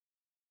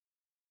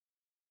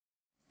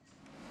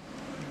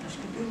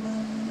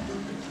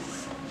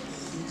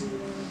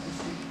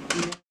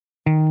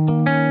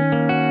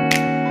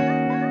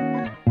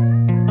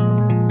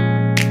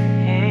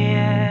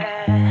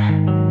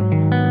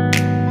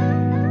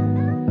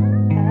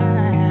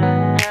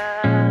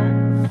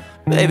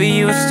Baby,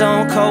 you a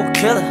stone cold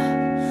killer.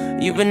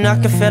 You been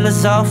knocking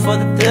fellas off for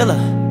the thriller.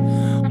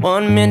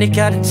 1 minute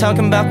got it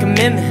talking about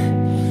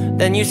commitment,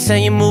 then you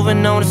say you're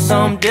moving on to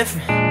something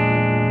different.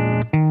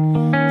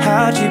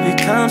 How'd you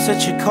become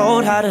such a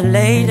cold-hearted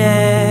lady?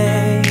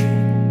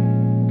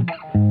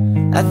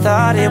 I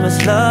thought it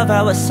was love,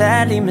 I was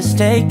sadly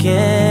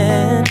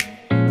mistaken.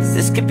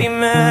 This could be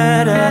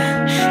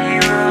murder,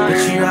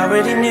 but you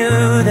already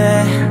knew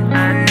that.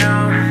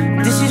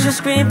 This is your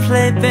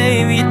screenplay,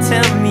 baby.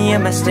 Tell me,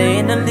 am I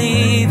staying or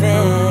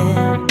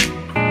leaving?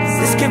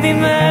 This could be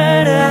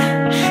murder,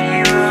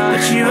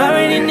 but you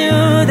already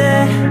knew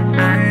that.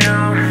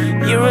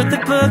 You wrote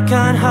the book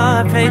on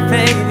heartbreak,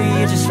 baby.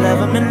 You just love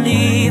them and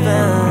leave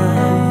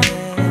them.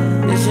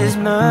 This is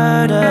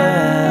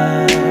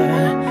murder,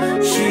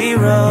 she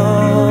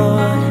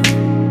wrote.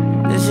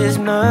 This is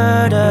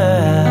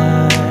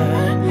murder,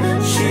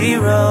 she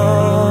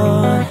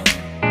wrote.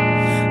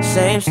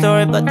 Same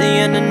story, but the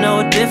ending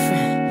no different.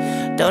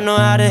 Don't know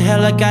how the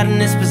hell I got in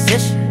this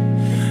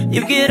position.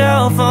 You get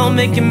off on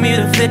making me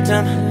the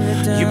victim.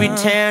 You be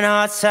tearing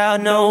hearts out,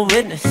 no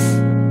witness.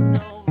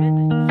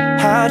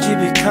 How'd you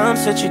become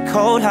such a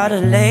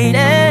cold-hearted lady?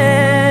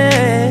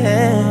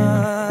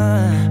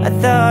 I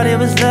thought it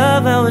was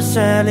love, I was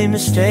sadly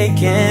mistaken.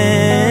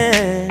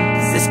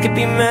 This could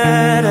be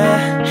murder,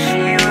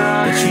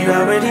 but you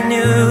already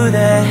knew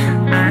that.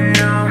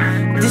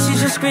 This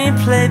is your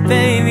screenplay,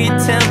 baby.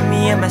 Tell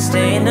me, am I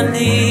staying or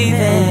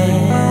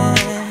leaving?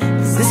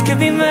 This could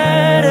be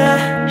murder,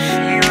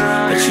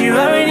 but you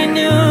already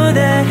knew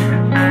that.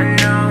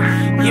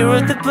 You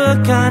wrote the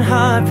book on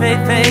heartbreak,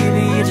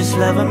 baby. You just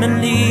love them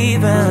and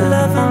leave them.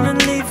 Love them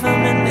and leave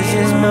them. And this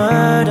is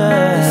murder,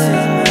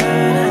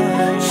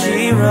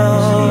 she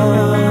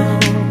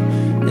wrote.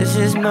 This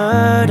is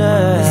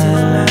murder,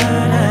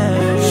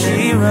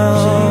 she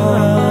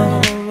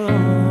wrote.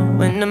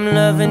 When I'm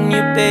loving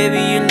you,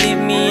 baby, you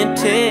leave me in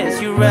tears.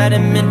 You write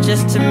them in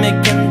just to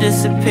make them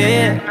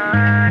disappear.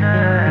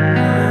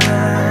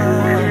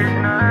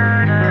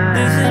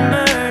 This is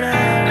murder.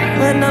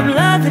 When I'm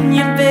loving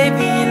you,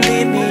 baby, you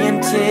leave me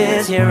in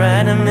tears. You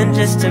write them in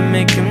just to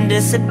make them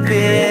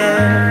disappear.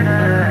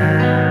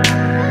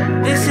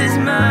 This is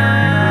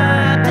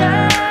murder.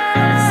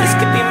 This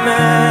could be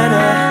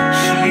murder,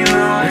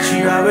 but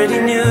you already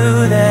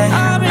knew that.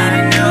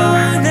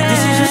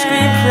 This is your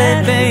screenplay,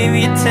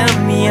 baby. Tell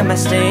me, am I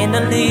staying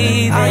or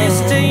leaving? Are you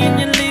staying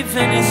or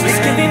leaving? This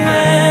could be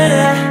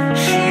murder,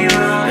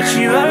 but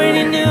you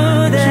already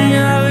knew that.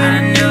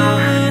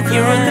 You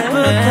wrote the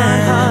book on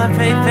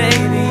heartbreak,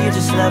 baby. You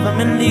just love them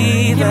and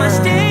leave them. Am I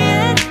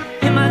staying?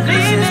 Am I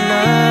leaving? This is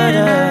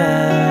murder,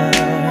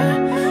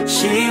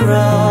 she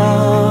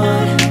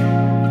wrote.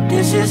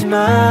 This is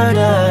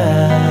murder,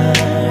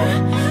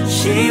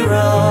 she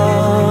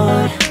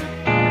wrote.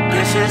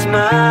 This is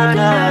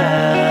murder,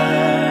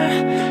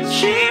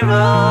 she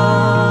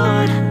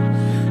wrote.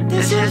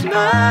 This is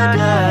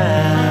murder.